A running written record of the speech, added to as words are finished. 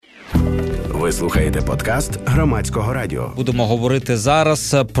Ви слухаєте подкаст Громадського радіо. Будемо говорити зараз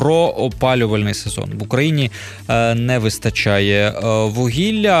про опалювальний сезон. В Україні не вистачає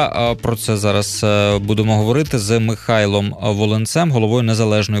вугілля. Про це зараз будемо говорити з Михайлом Волинцем, головою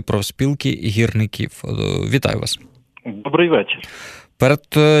незалежної профспілки гірників. Вітаю вас. Добрий вечір. Перед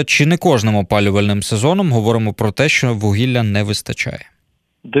чи не кожним опалювальним сезоном говоримо про те, що вугілля не вистачає.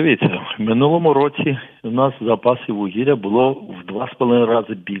 Дивіться, в минулому році у нас запасів вугілля було в 2,5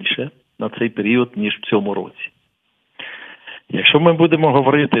 рази більше на цей період, ніж в цьому році. Якщо ми будемо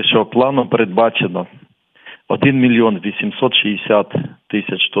говорити, що планом передбачено 1 мільйон 860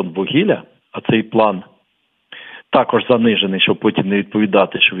 тисяч тонн вугілля, а цей план також занижений, щоб потім не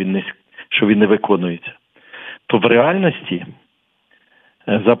відповідати, що він не виконується, то в реальності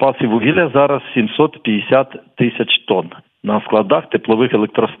запаси вугілля зараз 750 тисяч тонн на складах теплових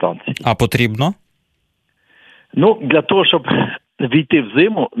електростанцій. А потрібно? Для того, щоб війти в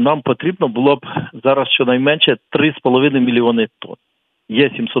зиму, нам потрібно було б зараз щонайменше 3,5 мільйони тонн. Є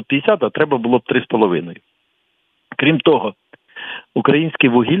 750, а треба було б 3,5. Крім того, українські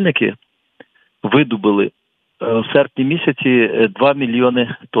вугільники видобули в серпні місяці 2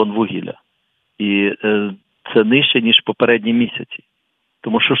 мільйони тонн вугілля. І це нижче, ніж попередні місяці.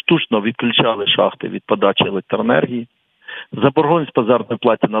 Тому що штучно відключали шахти від подачі електроенергії. Заборгованість по заробітній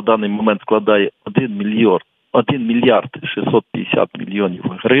платі на даний момент складає 1 мільярд 650 мільйонів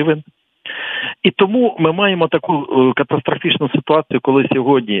гривень. І тому ми маємо таку катастрофічну ситуацію, коли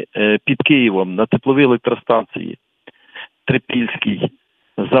сьогодні під Києвом на тепловій електростанції Трипільській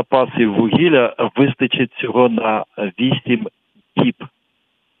запасів вугілля вистачить всього на 8 діб.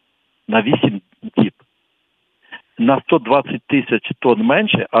 На 8 діб. На 120 тисяч тонн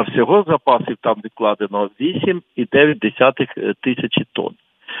менше, а всього запасів там відкладено 8,9 тисячі тонн.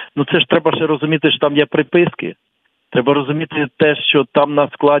 Це ж треба ще розуміти, що там є приписки. Треба розуміти те, що там на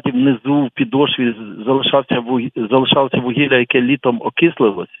складі внизу в підошві залишалося вугілля, яке літом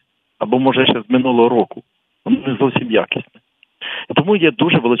окислилось, або може ще з минулого року. Воно не зовсім якісне. І тому є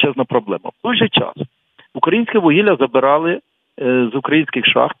дуже величезна проблема. В той же час українське вугілля забирали з українських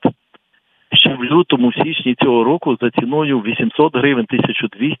шахт ще в лютому, січні цього року за ціною 800 гривень,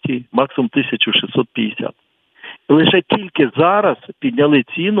 1200, максимум 1650. І лише тільки зараз підняли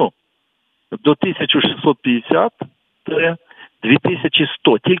ціну до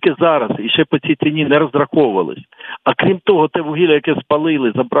 1650-2100. Тільки зараз. І ще по цій ціні не розраховувались. А крім того, те вугілля, яке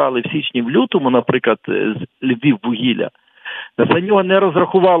спалили, забрали в січні, в лютому, наприклад, з Львів вугілля, за нього не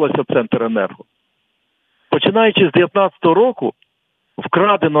розрахувалося Центренерго. Починаючи з 2019 року,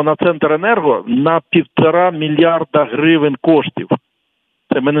 вкрадено на Центренерго на 1,5 мільярда гривень коштів.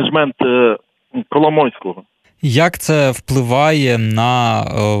 Це менеджмент Коломойського. Як це впливає на,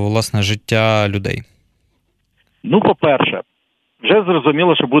 власне, життя людей? По-перше, вже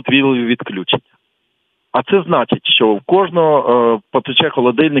зрозуміло, що будуть віялові відключення. А це значить, що в кожного потече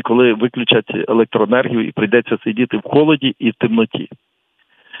холодильник, коли виключать електроенергію і прийдеться сидіти в холоді і в темноті.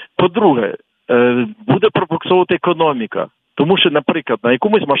 По-друге, буде пробуксовувати економіка. Тому що, наприклад, на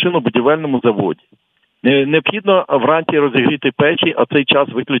якомусь машинобудівельному заводі необхідно вранці розігріти печі, а цей час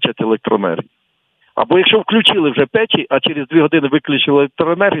виключать електроенергію. Або якщо включили вже печі, а через 2 години виключили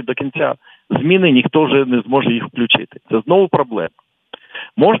електроенергію, до кінця зміни ніхто вже не зможе їх включити. Це знову проблема.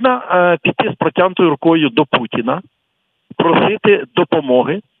 Можна піти з протягнутою рукою до Путіна, просити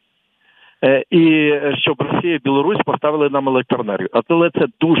допомоги, і щоб Росія і Білорусь поставили нам електроенергію. Але це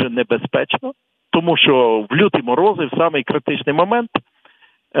дуже небезпечно, тому що в люті морози, в самий критичний момент,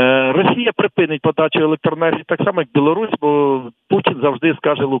 Росія припинить подачу електроенергії так само, як Білорусь, бо Путін завжди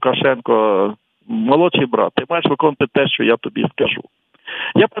скаже Лукашенко: молодший брат, ти маєш виконувати те, що я тобі скажу.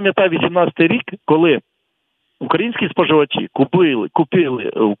 Я пам'ятаю 18-й рік, коли українські споживачі купили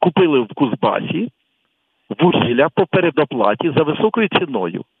в Кузбасі вугілля по передоплаті за високою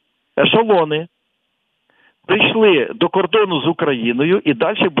ціною. Ешелони прийшли до кордону з Україною і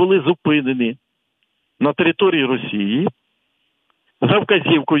далі були зупинені на території Росії за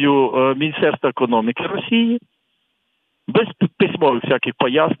вказівкою Міністерства економіки Росії, без письмових всяких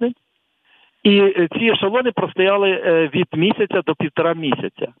пояснень. І ці ешелони простояли від місяця до 1,5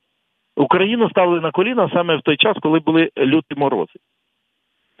 місяця. Україну ставили на коліна саме в той час, коли були люті морози.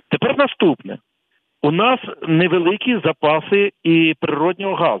 Тепер наступне. У нас невеликі запаси і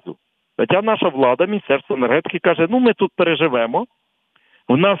природнього газу. Хоча наша влада, Міністерство енергетики каже: ми тут переживемо.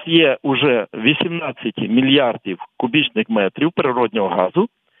 У нас є вже 18 мільярдів кубічних метрів природнього газу,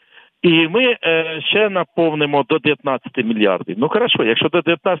 і ми ще наповнимо до 19 мільярдів. Хорошо, якщо до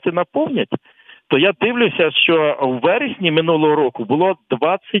 19 наповнять, то я дивлюся, що у вересні минулого року було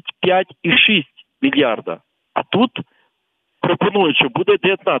 25,6 мільярда. А тут пропонують, що буде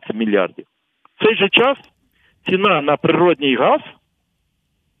 19 мільярдів. В цей же час ціна на природній газ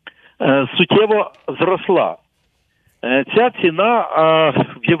суттєво зросла. Ця ціна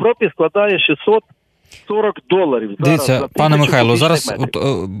в Європі складає $640. Дивіться, пане Михайло, зараз,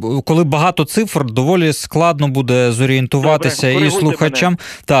 коли багато цифр, доволі складно буде зорієнтуватися. Добре, і слухачам.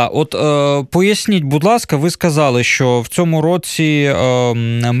 Поясніть, будь ласка, ви сказали, що в цьому році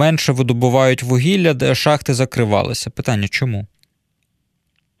менше видобувають вугілля, де шахти закривалися. Питання, чому?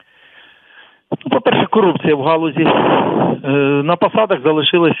 По-перше, корупція в галузі. На посадах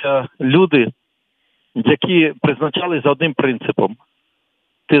залишилися люди, які призначались за одним принципом.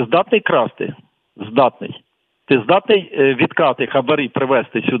 Ти здатний красти? Здатний. Ти здатний відкати хабарі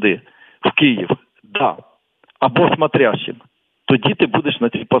привезти сюди, в Київ? Да. Або смотрящим. Тоді ти будеш на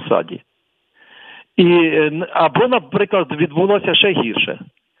цій посаді. Або, наприклад, відбулося ще гірше.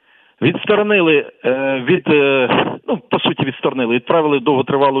 Відсторонили відправили в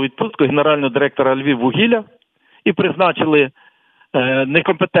довготривалу відпустку генерального директора Львіввугілля і призначили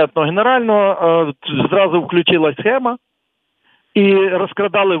некомпетентного генерального, зразу включилась схема і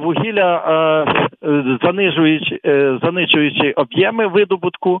розкрадали вугілля, занижуючи об'єми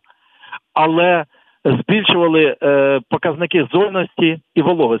видобутку, але збільшували показники зольності і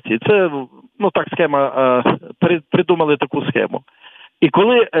вологості. Це, придумали таку схему. І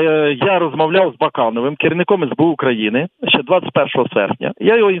коли я розмовляв з Бакановим, керівником СБУ України, ще 21 серпня,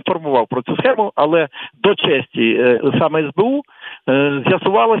 я його інформував про цю схему, але до честі саме СБУ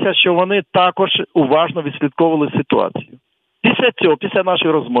з'ясувалося, що вони також уважно відслідковували ситуацію. Після цього, після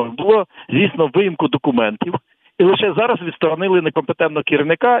нашої розмови, було, звісно, виїмку документів, і лише зараз відсторонили некомпетентного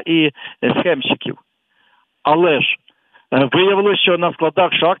керівника і схемщиків. Але ж виявилося, що на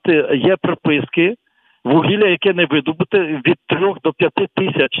складах шахти є приписки вугілля, яке не видобуте, від 3 до 5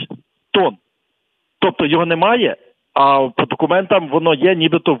 тисяч тонн. Тобто його немає, а по документам воно є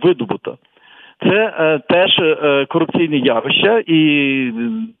нібито видобуто. Це теж корупційне явище, і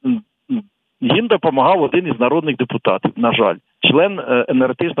їм допомагав один із народних депутатів, на жаль, член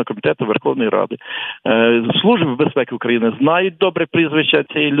енергетичного комітету Верховної Ради. Служби безпеки України знають добре прізвища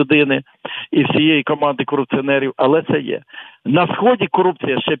цієї людини і всієї команди корупціонерів, але це є. На Сході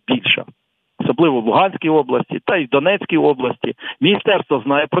корупція ще більша. Особливо в Луганській області та й в Донецькій області. Міністерство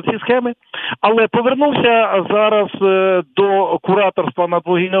знає про ці схеми, але повернувся зараз до кураторства над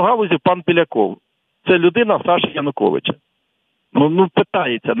вугільною галузі пан Біляков. Це людина Саші Януковича.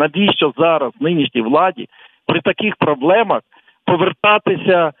 Питається, навіщо зараз нинішній владі при таких проблемах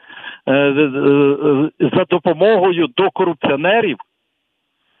повертатися за допомогою до корупціонерів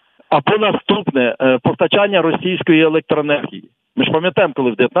або наступне постачання російської електроенергії. Ми ж пам'ятаємо,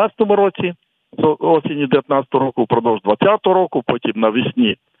 коли в 2019 році, осені 2019 року, впродовж 2020 року, потім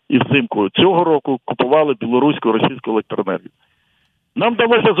навесні і взимку цього року купували білоруську і російську електроенергію. Нам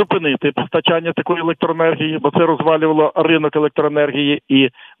вдалося зупинити постачання такої електроенергії, бо це розвалювало ринок електроенергії і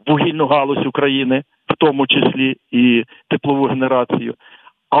вугільну галузь України, в тому числі і теплову генерацію.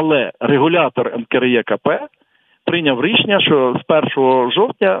 Але регулятор НКРЕКП прийняв рішення, що з 1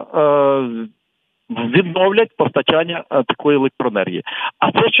 жовтня відновлять постачання такої електроенергії.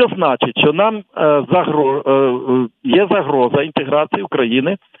 А це що значить? Що нам є загроза інтеграції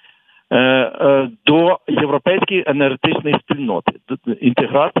України до європейської енергетичної спільноти,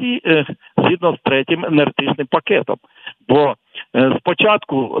 інтеграції згідно з третім енергетичним пакетом. Бо з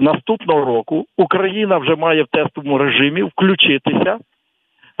початку наступного року Україна вже має в тестовому режимі включитися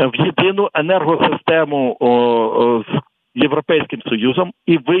в єдину енергосистему з Європейським Союзом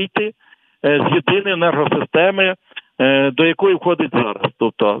і вийти з єдиної енергосистеми, до якої входить зараз.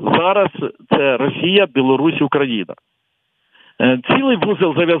 Тобто зараз це Росія, Білорусь, Україна. Цілий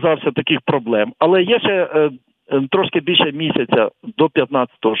вузол зав'язався таких проблем, але є ще трошки більше місяця до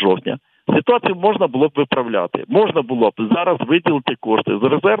 15 жовтня. Ситуацію можна було б виправляти. Можна було б зараз виділити кошти з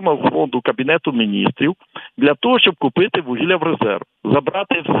резервного фонду Кабінету міністрів для того, щоб купити вугілля в резерв.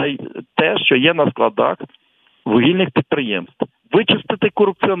 Забрати все те, що є на складах вугільних підприємств. Вичистити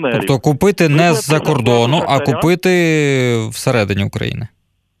корупціонерів. Тобто купити не з-за кордону, а купити всередині України.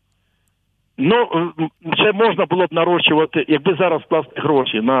 Ще можна було б нарощувати, якби зараз вкласти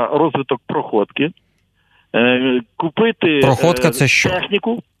гроші на розвиток проходки, купити Проходка це що?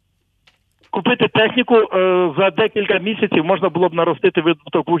 техніку. Купити техніку за декілька місяців можна було б наростити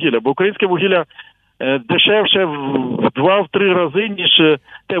видобуток вугілля, бо українське вугілля дешевше в 2-3 рази, ніж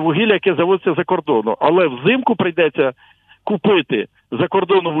те вугілля, яке завозиться за кордону. Але взимку прийдеться купити за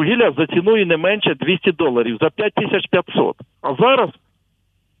кордону вугілля за ціною не менше $200, за 5500. А зараз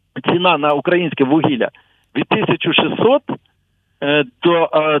ціна на українське вугілля від 1600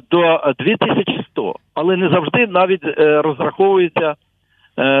 до 2100. Але не завжди навіть розраховується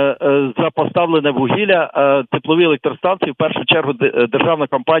за поставлене вугілля теплові електростанції, в першу чергу державна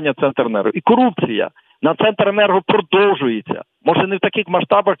компанія «Центренерго». І корупція на «Центренерго» продовжується. Може не в таких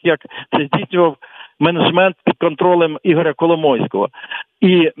масштабах, як це здійснював менеджмент під контролем Ігоря Коломойського.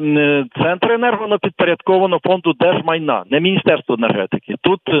 І «Центренерго» воно підпорядковано фонду держмайна, не Міністерству енергетики.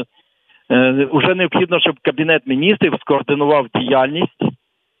 Тут вже необхідно, щоб Кабінет міністрів скоординував діяльність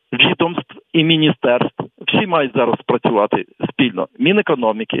відомств і міністерств. Всі мають зараз працювати спільно.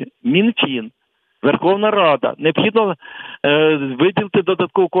 Мінекономіки, Мінфін, Верховна Рада. Необхідно виділити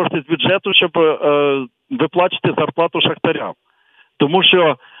додаткові кошти з бюджету, щоб виплачувати зарплату шахтарям. Тому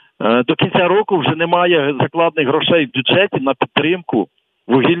що до кінця року вже немає закладених грошей в бюджеті на підтримку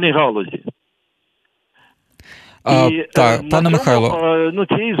вугільній галузі. Так, пане Михайло.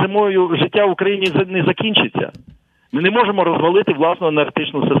 Цією зимою життя в Україні не закінчиться. Ми не можемо розвалити власну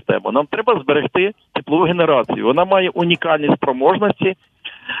енергетичну систему. Нам треба зберегти теплову генерацію. Вона має унікальні спроможності,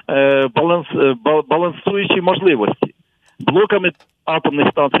 балансуючі можливості. Блоками атомних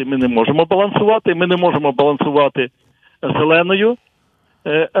станцій ми не можемо балансувати. Ми не можемо балансувати зеленою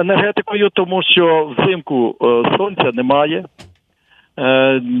енергетикою, тому що взимку сонця немає.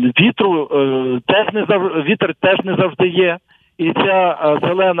 Вітер теж не завжди є. І ця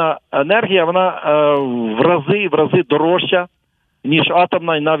зелена енергія, вона в рази дорожча, ніж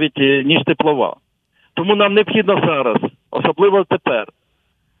атомна і навіть ніж теплова. Тому нам необхідно зараз, особливо тепер,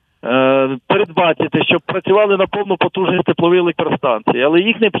 передбачити, щоб працювали на повну потужність теплові електростанції, але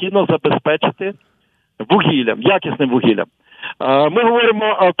їх необхідно забезпечити вугіллям, якісним вугіллям. Ми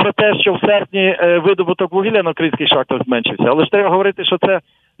говоримо про те, що в серпні видобуток вугілля на українських шахтах зменшився, але ж треба говорити, що це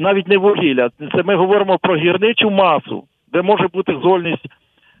навіть не вугілля, це ми говоримо про гірничу масу, де може бути зольність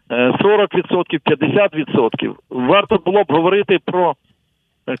 40%, 50%. Варто було б говорити про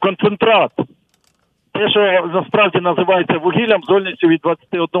концентрат. Те, що насправді називається вугіллям, зольністю від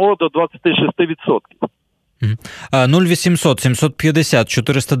 21 до 26%. 0800 750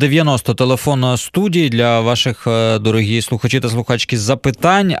 490 телефон студії для ваших, дорогі слухачі та слухачки,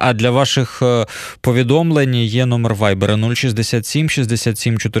 запитань, а для ваших повідомлень є номер Вайбера 067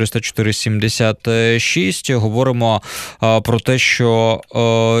 67 404 76. Говоримо про те, що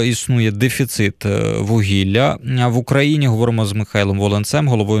існує дефіцит вугілля в Україні. Говоримо з Михайлом Волинцем,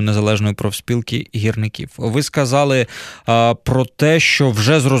 головою незалежної профспілки гірників. Ви сказали про те, що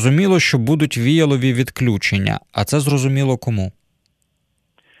вже зрозуміло, що будуть віялові відключення. А це зрозуміло кому?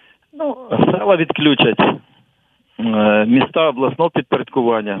 Села відключать, міста обласного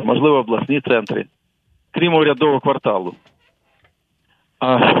підпорядкування, можливо, обласні центри, крім урядового кварталу.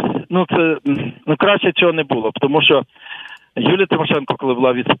 Краще цього не було, тому що Юлія Тимошенко, коли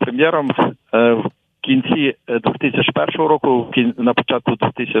була віце-прем'єром, в кінці 2001 року, на початку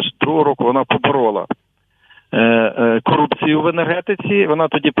 2002 року, вона поборола корупцію в енергетиці. Вона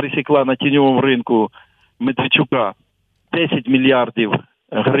тоді присікла на тіньовому ринку Медведчука 10 мільярдів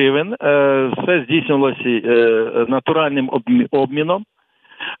гривень. Все здійснювалося натуральним обміном.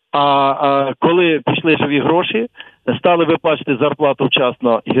 А коли пішли живі гроші, стали виплачувати зарплату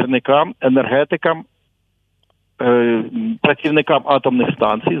вчасно гірникам, енергетикам, працівникам атомних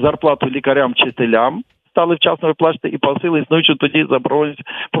станцій, зарплату лікарям, вчителям стали вчасно виплачувати і погасили існуючу тоді заборгованість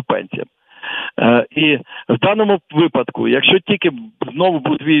по пенсіям. І в даному випадку, якщо тільки знову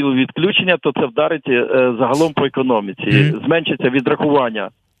будуть віялові відключення, то це вдарить загалом по економіці. Зменшиться відрахування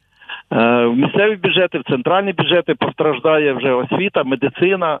в місцеві бюджети, в центральні бюджети, постраждає вже освіта,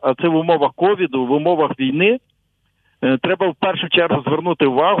 медицина. А це в умовах ковіду, в умовах війни треба в першу чергу звернути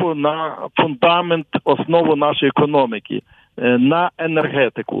увагу на фундамент, основу нашої економіки, на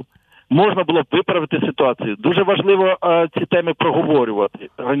енергетику. Можна було б виправити ситуацію. Дуже важливо ці теми проговорювати,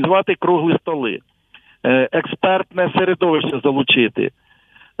 організувати круглі столи, експертне середовище залучити,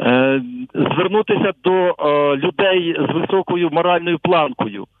 звернутися до людей з високою моральною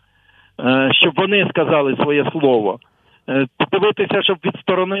планкою, щоб вони сказали своє слово, подивитися, щоб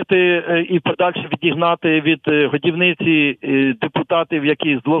відсторонити і подальше відігнати від годівниці депутатів,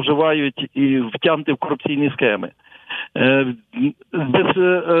 які зловживають і втягнути в корупційні схеми.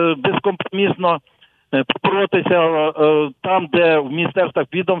 Безкомпромісно боротися там, де в міністерствах,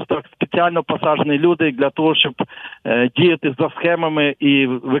 відомствах спеціально посаджені люди для того, щоб діяти за схемами і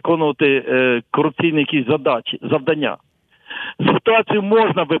виконувати корупційні якісь завдання. Ситуацію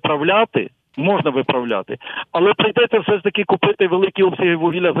можна виправляти, але прийдеться все ж таки купити великі обсяги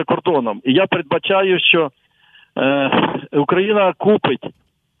вугілля за кордоном. І я передбачаю, що Україна купить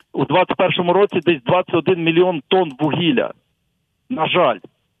у 2021 році десь 21 мільйон тонн вугілля. На жаль.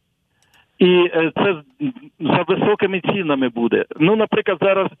 І це за високими цінами буде. Наприклад,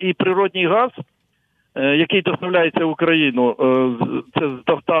 зараз і природній газ який доставляється в Україну, це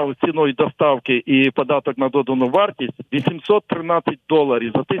з ціною доставки і податок на додану вартість,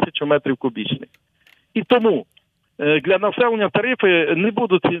 $813 за 1000 метрів кубічних. І тому для населення тарифи не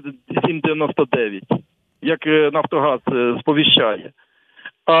будуть 7,99, як Нафтогаз сповіщає,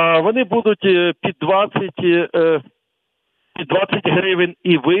 а вони будуть під 20 гривень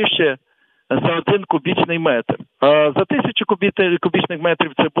і вище за 1 кубічний метр. А за 1000 кубічних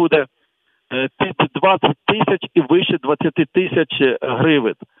метрів це буде під 20 тисяч і вище 20 тисяч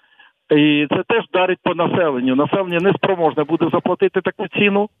гривень. І це теж вдарить по населенню. Населення не спроможне буде заплатити таку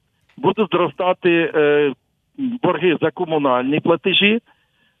ціну, будуть зростати борги за комунальні платежі,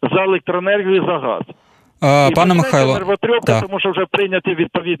 за електроенергію і за газ. Пане Михайло, тому що вже прийняті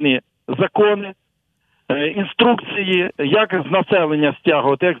відповідні закони, інструкції, як з населення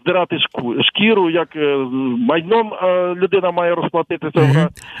стягувати, як здирати шкіру, як майном людина має розплатитися.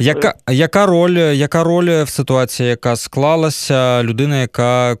 Яка роль в ситуації, яка склалася, людина,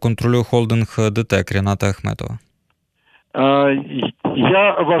 яка контролює холдинг ДТЕК, Ріната Ахметова?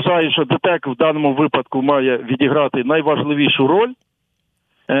 Я вважаю, що ДТЕК в даному випадку має відіграти найважливішу роль,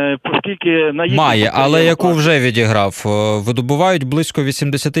 оскільки але яку вже відіграв? Видобувають близько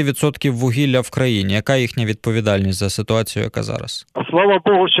 80% вугілля в країні. Яка їхня відповідальність за ситуацію, яка зараз? Слава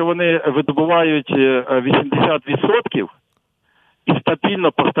Богу, що вони видобувають 80% і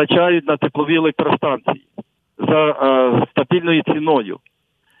стабільно постачають на теплові електростанції за стабільною ціною.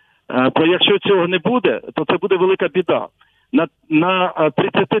 Бо якщо цього не буде, то це буде велика біда. На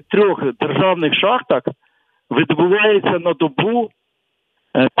 33 державних шахтах видобувається на добу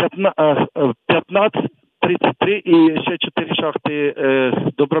 15, 33 і ще 4 шахти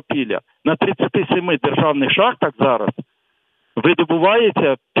Добропілля. На 37 державних шахтах зараз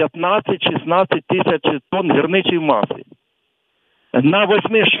видобувається 15-16 тисяч тонн гірничої маси. На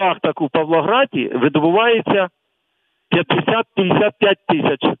 8 шахтах у Павлограді видобувається 50-55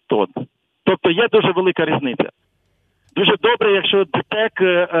 тисяч тонн. Тобто є дуже велика різниця. Дуже добре, якщо ДТЕК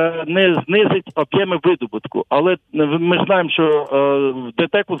не знизить об'єми видобутку. Але ми ж знаємо, що в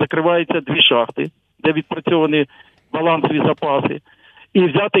ДТЕКу закриваються 2 шахти, де відпрацьовані балансові запаси, і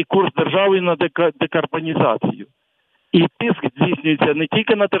взятий курс держави на декарбонізацію. І тиск здійснюється не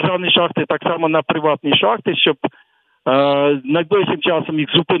тільки на державні шахти, так само на приватні шахти, щоб найближчим часом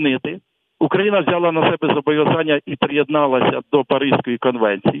їх зупинити. Україна взяла на себе зобов'язання і приєдналася до Паризької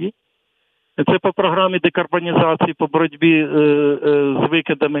конвенції. Це по програмі декарбонізації, по боротьбі з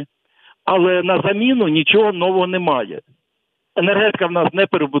викидами. Але на заміну нічого нового немає. Енергетика в нас не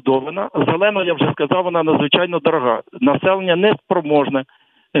перебудована. Зелена, я вже сказав, вона надзвичайно дорога. Населення не спроможне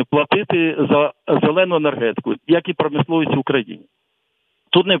платити за зелену енергетику, як і промисловість в Україні.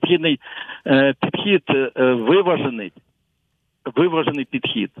 Тут необхідний підхід виважений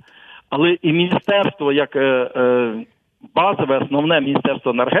підхід. Але і міністерство, як базове, основне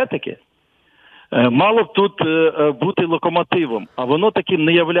міністерство енергетики, мало б тут бути локомотивом, а воно таким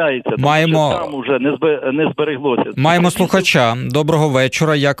не являється, тому що там уже не збереглося. Маємо слухача. Доброго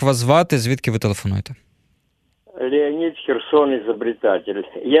вечора. Як вас звати? Звідки ви телефонуєте? Леонид, Херсон, изобретатель.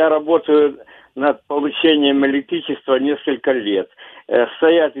 Я работаю над получением электричества несколько лет.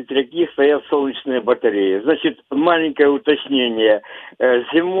 Стоят ветряки, стоят солнечные батареи. Значит, маленькое уточнение.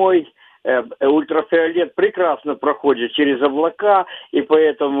 Зимой ультрафиолет прекрасно проходит через облака, и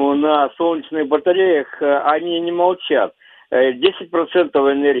поэтому на солнечных батареях они не молчат.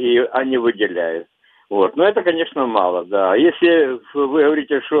 10% энергии они выделяют. Вот. Но это, конечно, мало, да. Если вы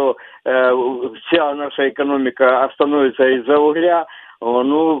говорите, что вся наша экономика остановится из-за угля,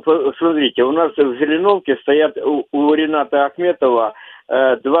 ну, смотрите, у нас в Зеленовке стоят у Рената Ахметова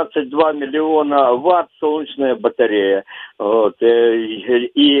 22 миллиона ватт солнечная батарея. Вот.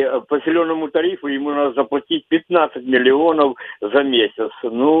 И по зеленому тарифу ему надо заплатить 15 миллионов за месяц.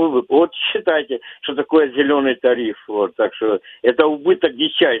 Ну, вот считайте, что такое зеленый тариф. Вот. Так что это убыток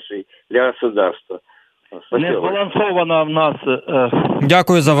дичайший для государства. Не збалансовано в нас.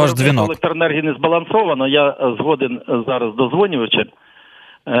 Дякую за ваш дзвінок. Електроенергії не збалансовано. Я згоден зараз дозвонювачем.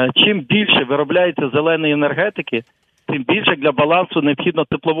 Чим більше виробляється зеленої енергетики, тим більше для балансу необхідно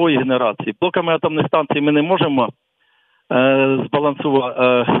теплової генерації. Блоками атомних станцій ми не можемо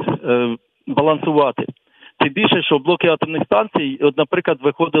балансувати. Тим більше, що блоки атомних станцій, от, наприклад,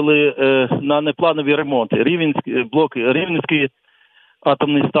 виходили на непланові ремонти. Блоки Рівненської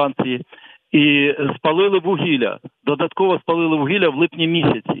атомної станції. І спалили вугілля. Додатково спалили вугілля в липні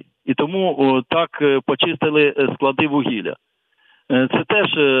місяці. І тому так почистили склади вугілля. Це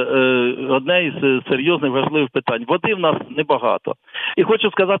теж одне із серйозних важливих питань. Води в нас небагато. І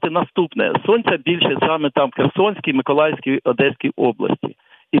хочу сказати наступне. Сонця більше саме там в Херсонській, Миколаївській, Одеській області.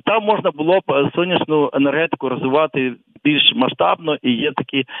 І там можна було б сонячну енергетику розвивати більш масштабно, і є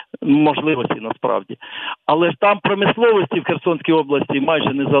такі можливості насправді. Але ж там промисловості в Херсонській області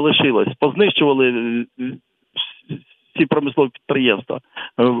майже не залишилось. Познищували всі промислові підприємства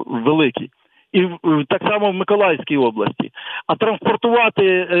великі. І так само в Миколаївській області. А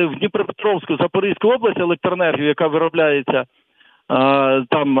транспортувати в Дніпропетровську, Запорізьку область електроенергію, яка виробляється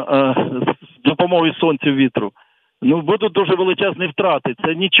там з допомогою сонця, вітру, будуть дуже величезні втрати.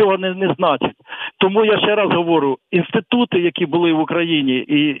 Це нічого не значить. Тому я ще раз говорю, інститути, які були в Україні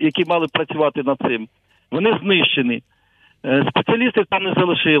і які мали працювати над цим, вони знищені. Спеціалістів там не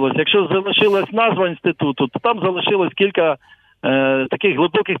залишилось. Якщо залишилась назва інституту, то там залишилось кілька таких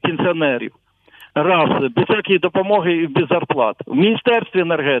глибоких пенсіонерів. Раз, без всякої допомоги і без зарплат. В Міністерстві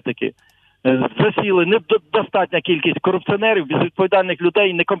енергетики засіли недостатня кількість корупціонерів, безвідповідальних людей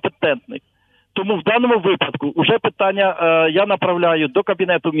і некомпетентних. Тому в даному випадку вже питання я направляю до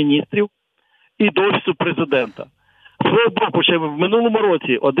Кабінету міністрів і до Офісу Президента. Свого боку, ще в минулому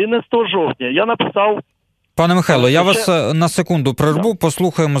році, 11 жовтня, я написав... Пане Михайло, я вас на секунду прерву,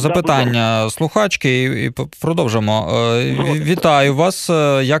 послухаємо запитання слухачки і продовжимо. Вітаю вас.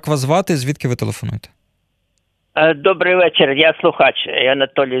 Як вас звати? Звідки ви телефонуєте? Добрий вечір, я слухач, я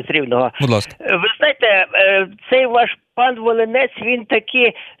Анатолій з Рівного. Будь ласка. Ви знаєте, цей ваш пан Волинець, він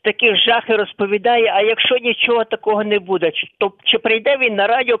такі жахи розповідає, а якщо нічого такого не буде, то чи прийде він на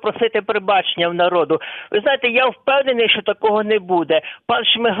радіо просити пробачення в народу? Ви знаєте, я впевнений, що такого не буде. Пан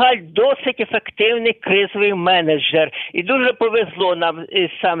Шмигаль досить ефективний кризовий менеджер. І дуже повезло нам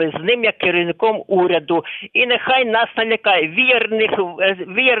саме з ним, як керівником уряду. І нехай нас налякає.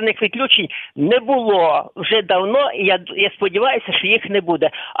 Віялових відключень не було вже давно, і я сподіваюся, що їх не буде.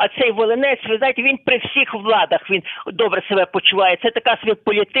 А цей Волинець, ви знаєте, він при всіх владах, він добре себе почуває. Це така собі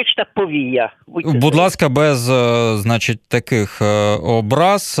політична повія. Будь ласка, без, значить, таких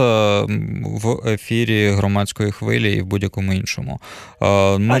образ в ефірі громадської хвилі і в будь-якому іншому.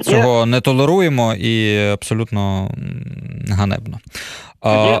 Ми цього не толеруємо і абсолютно ганебно.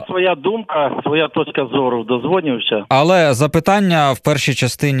 Є своя думка, своя точка зору, дозвонювався. Але запитання в першій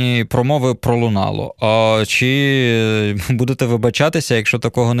частині промови пролунало. Чи будете вибачатися, якщо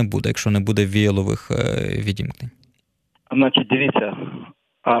такого не буде, якщо не буде віялових відімкнень? Значить, дивіться,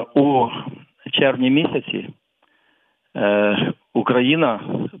 у червні місяці Україна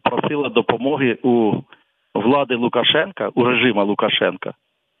просила допомоги у влади Лукашенка, у режиму Лукашенка.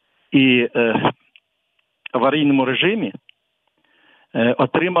 І в аварійному режимі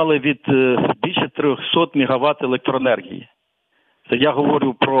отримали від більше 300 МВт електроенергії. Це я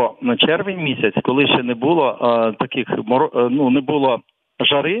говорю про червень місяць, коли ще не було не було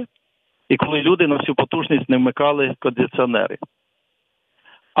жари, і коли люди на всю потужність не вмикали кондиціонери.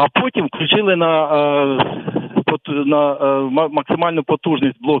 А потім включили на максимальну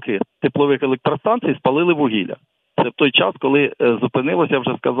потужність блоки теплових електростанцій, спалили вугілля. Це в той час, коли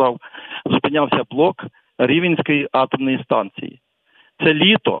зупинявся блок Рівненської атомної станції. Це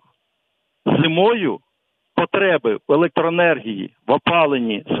літо, зимою потреби в електроенергії, в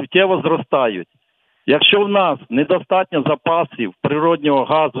опаленні суттєво зростають. Якщо в нас недостатньо запасів природнього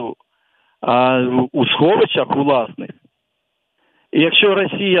газу у сховищах власних, і якщо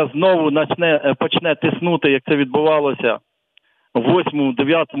Росія знову почне тиснути, як це відбувалося в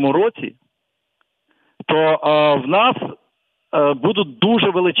 8-9 році, то в нас будуть дуже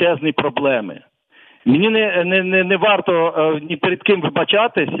величезні проблеми. Мені не варто ні перед ким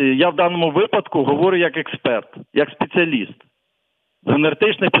вибачатись, я в даному випадку говорю як експерт, як спеціаліст з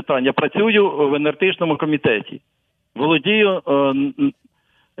енергетичних питань. Я працюю в енергетичному комітеті, володію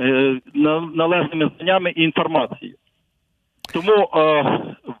належними знаннями і інформацією. Тому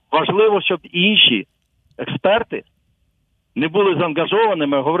важливо, щоб інші експерти не були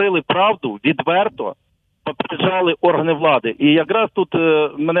заангажованими, говорили правду, відверто, попереджали органи влади. І якраз тут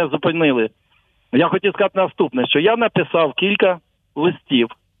мене зупинили. Я хотів сказати наступне, що я написав кілька листів,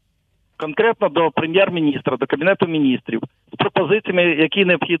 конкретно до прем'єр-міністра, до Кабінету міністрів, з пропозиціями, які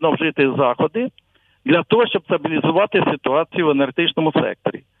необхідно вжити заходи для того, щоб стабілізувати ситуацію в енергетичному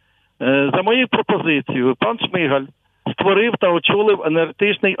секторі. За моєю пропозицією, пан Шмигаль створив та очолив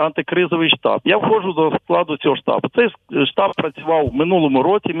енергетичний антикризовий штаб. Я входжу до складу цього штабу. Цей штаб працював в минулому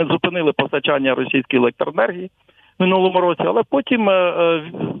році, ми зупинили постачання російської електроенергії в минулому році, але потім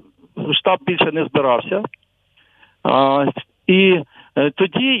штаб більше не збирався. І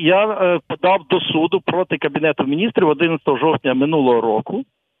тоді я подав до суду проти Кабінету міністрів 11 жовтня минулого року.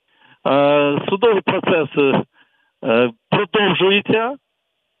 Судовий процес продовжується,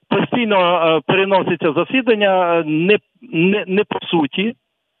 постійно переноситься засідання, не по суті,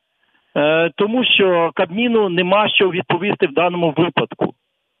 тому що Кабміну нема що відповісти в даному випадку.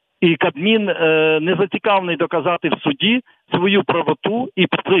 І Кабмін не зацікавлений доказати в суді свою правоту і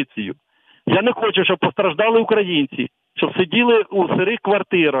позицію. Я не хочу, щоб постраждали українці, щоб сиділи у сирих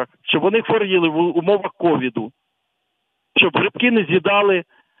квартирах, щоб вони хворіли в умовах ковіду, щоб грибки не з'їдали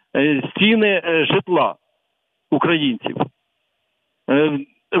стіни житла українців.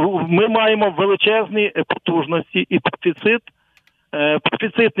 Ми маємо величезні потужності і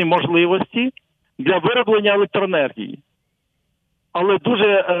профіцитні можливості для вироблення електроенергії. Але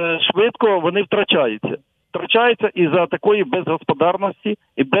дуже швидко вони втрачаються. Втрачаються із-за такої безгосподарності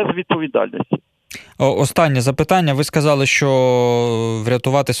і безвідповідальності. Останнє запитання. Ви сказали, що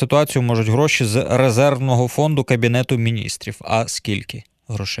врятувати ситуацію можуть гроші з резервного фонду Кабінету міністрів. А скільки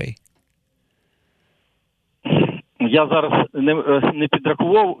грошей? Я зараз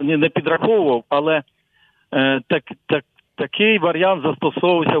не підраховував, але такий варіант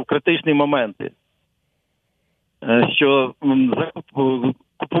застосовувався в критичні моменти. Що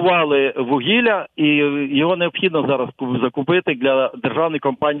купували вугілля, і його необхідно зараз закупити для державної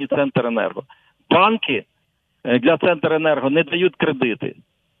компанії «Центренерго». Банки для «Центренерго» не дають кредити.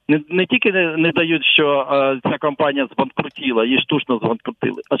 Не тільки не дають, що ця компанія збанкрутіла, її штучно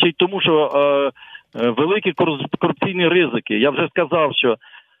збанкрутили, а ще й тому, що великі корупційні ризики. Я вже сказав, що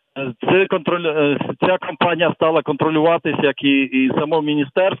ця компанія стала контролюватися, як і само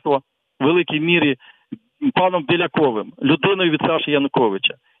міністерство, в великій мірі паном Біляковим, людиною від Саші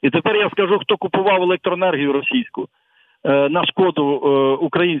Януковича. І тепер я скажу, хто купував електроенергію російську на шкоду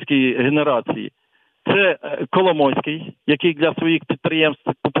українській генерації. Це Коломойський, який для своїх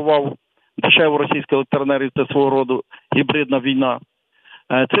підприємств купував дешеву російську електроенергію, це свого роду гібридна війна.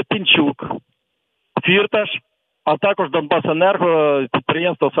 Це Пінчук, Фірташ, а також Донбасенерго,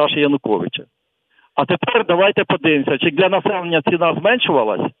 підприємство Саші Януковича. А тепер давайте подивимося, чи для населення ціна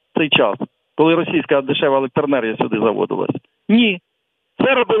зменшувалась в цей час, коли російська дешева електроенергія сюди заводилась? Ні.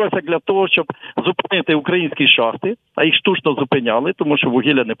 Це робилося для того, щоб зупинити українські шахти, а їх штучно зупиняли, тому що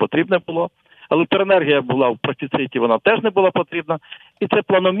вугілля не потрібне було. Електроенергія була в профіциті, вона теж не була потрібна. І це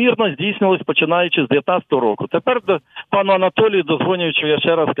планомірно здійснилось починаючи з 2019 року. Тепер пану Анатолію, дозвонюючи, я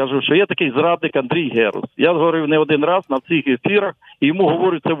ще раз кажу, що є такий зрадник Андрій Герус. Я говорив не один раз на цих ефірах, і йому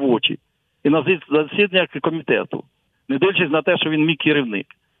говорю це в очі. І на засіданнях комітету, не дивлячись на те, що він мій керівник.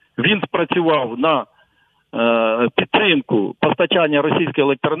 Він спрацював на підтримку постачання російської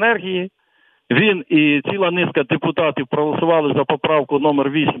електроенергії. Він і ціла низка депутатів проголосували за поправку номер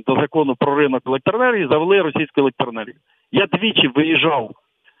 8 до закону про ринок електроенергії, завели російську електроенергію. Я двічі виїжджав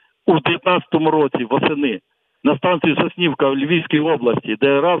у 2019 році восени на станцію Соснівка в Львівській області,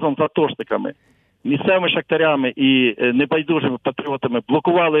 де разом з атошниками, місцевими шахтарями і небайдужими патріотами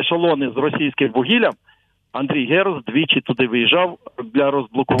блокували ешелони з російським вугіллям. Андрій Герус двічі туди виїжджав для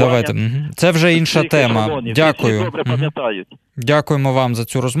розблокування. Давайте. Це вже інша тема. Ешелонів. Дякую. Всі добре пам'ятають. Дякуємо вам за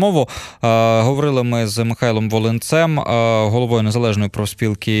цю розмову. Говорили ми з Михайлом Волинцем, головою Незалежної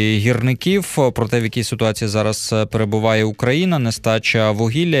профспілки гірників, про те, в якій ситуації зараз перебуває Україна, нестача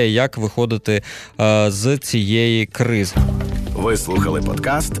вугілля і як виходити з цієї кризи. Ви слухали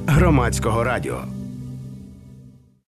подкаст Громадського радіо.